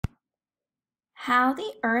How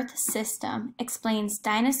the Earth System Explains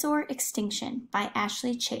Dinosaur Extinction by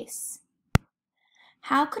Ashley Chase.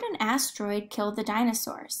 How could an asteroid kill the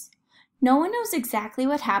dinosaurs? No one knows exactly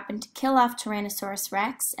what happened to kill off Tyrannosaurus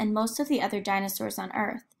rex and most of the other dinosaurs on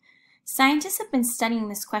Earth. Scientists have been studying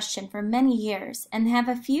this question for many years and have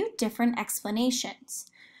a few different explanations.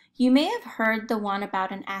 You may have heard the one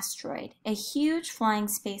about an asteroid, a huge flying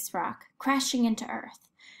space rock, crashing into Earth.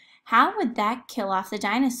 How would that kill off the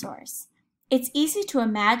dinosaurs? It's easy to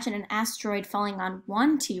imagine an asteroid falling on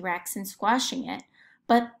one T-Rex and squashing it,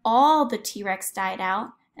 but all the T-Rex died out,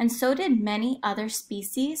 and so did many other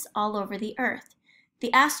species all over the Earth.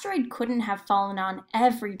 The asteroid couldn't have fallen on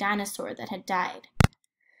every dinosaur that had died.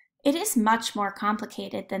 It is much more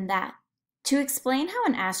complicated than that. To explain how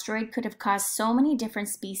an asteroid could have caused so many different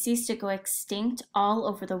species to go extinct all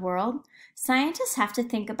over the world, scientists have to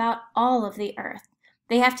think about all of the Earth.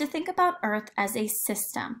 They have to think about Earth as a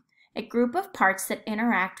system, a group of parts that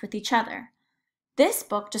interact with each other. This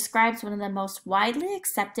book describes one of the most widely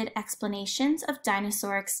accepted explanations of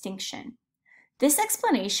dinosaur extinction. This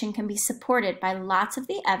explanation can be supported by lots of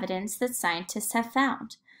the evidence that scientists have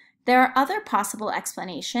found. There are other possible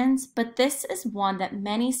explanations, but this is one that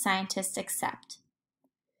many scientists accept.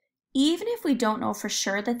 Even if we don't know for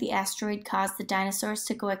sure that the asteroid caused the dinosaurs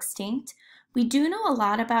to go extinct, we do know a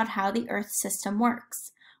lot about how the Earth system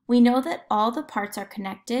works. We know that all the parts are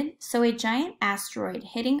connected, so a giant asteroid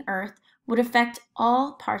hitting Earth would affect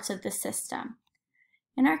all parts of the system.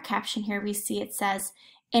 In our caption here we see it says,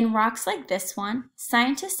 "In rocks like this one,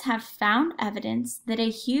 scientists have found evidence that a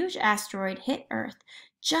huge asteroid hit Earth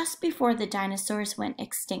just before the dinosaurs went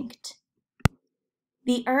extinct."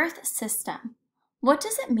 The Earth system. What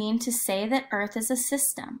does it mean to say that Earth is a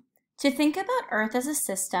system? To think about Earth as a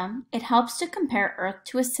system, it helps to compare Earth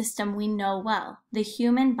to a system we know well, the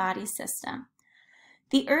human body system.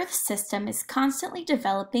 The Earth system is constantly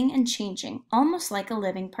developing and changing, almost like a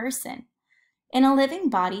living person. In a living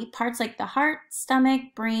body, parts like the heart,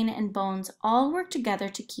 stomach, brain, and bones all work together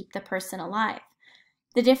to keep the person alive.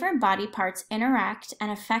 The different body parts interact and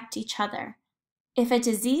affect each other. If a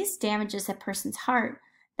disease damages a person's heart,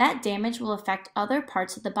 that damage will affect other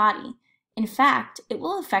parts of the body. In fact, it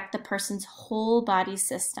will affect the person's whole body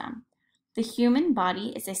system. The human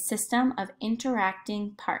body is a system of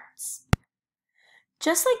interacting parts.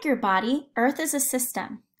 Just like your body, Earth is a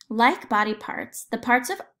system. Like body parts, the parts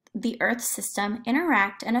of the Earth system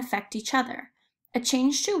interact and affect each other. A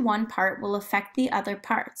change to one part will affect the other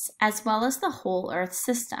parts, as well as the whole Earth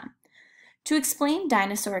system. To explain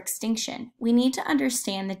dinosaur extinction, we need to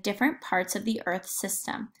understand the different parts of the Earth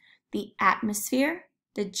system: the atmosphere,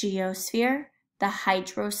 the geosphere, the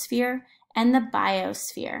hydrosphere, and the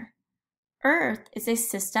biosphere. Earth is a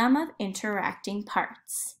system of interacting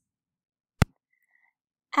parts.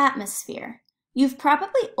 Atmosphere. You've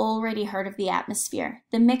probably already heard of the atmosphere,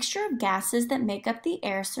 the mixture of gases that make up the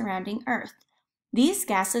air surrounding Earth. These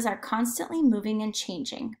gases are constantly moving and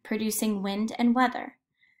changing, producing wind and weather.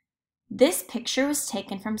 This picture was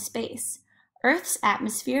taken from space. Earth's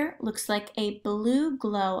atmosphere looks like a blue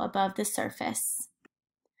glow above the surface.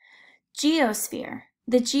 Geosphere.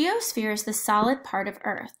 The geosphere is the solid part of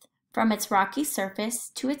Earth, from its rocky surface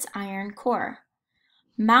to its iron core.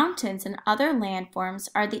 Mountains and other landforms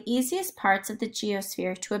are the easiest parts of the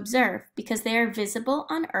geosphere to observe because they are visible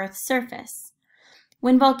on Earth's surface.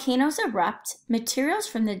 When volcanoes erupt, materials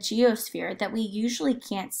from the geosphere that we usually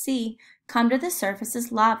can't see come to the surface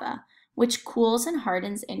as lava, which cools and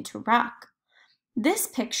hardens into rock. This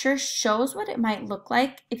picture shows what it might look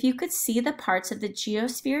like if you could see the parts of the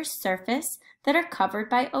geosphere's surface that are covered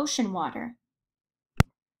by ocean water.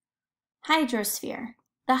 Hydrosphere.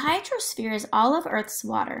 The hydrosphere is all of Earth's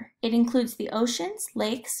water. It includes the oceans,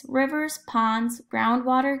 lakes, rivers, ponds,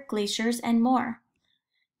 groundwater, glaciers, and more.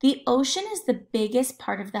 The ocean is the biggest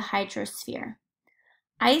part of the hydrosphere.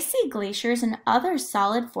 Icy glaciers and other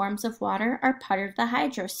solid forms of water are part of the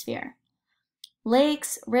hydrosphere.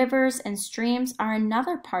 Lakes, rivers, and streams are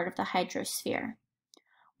another part of the hydrosphere.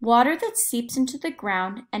 Water that seeps into the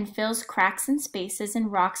ground and fills cracks and spaces in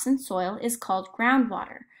rocks and soil is called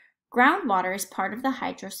groundwater. Groundwater is part of the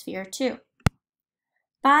hydrosphere too.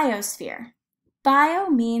 Biosphere. Bio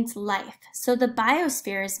means life, so the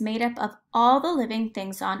biosphere is made up of all the living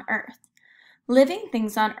things on Earth. Living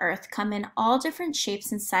things on Earth come in all different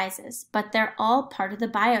shapes and sizes, but they're all part of the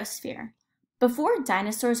biosphere. Before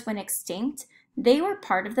dinosaurs went extinct, they were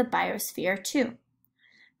part of the biosphere too.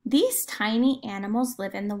 These tiny animals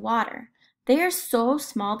live in the water. They are so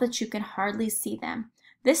small that you can hardly see them.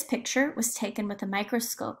 This picture was taken with a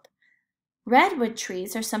microscope. Redwood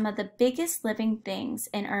trees are some of the biggest living things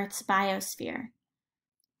in Earth's biosphere.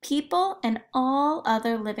 People and all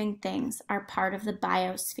other living things are part of the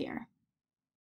biosphere.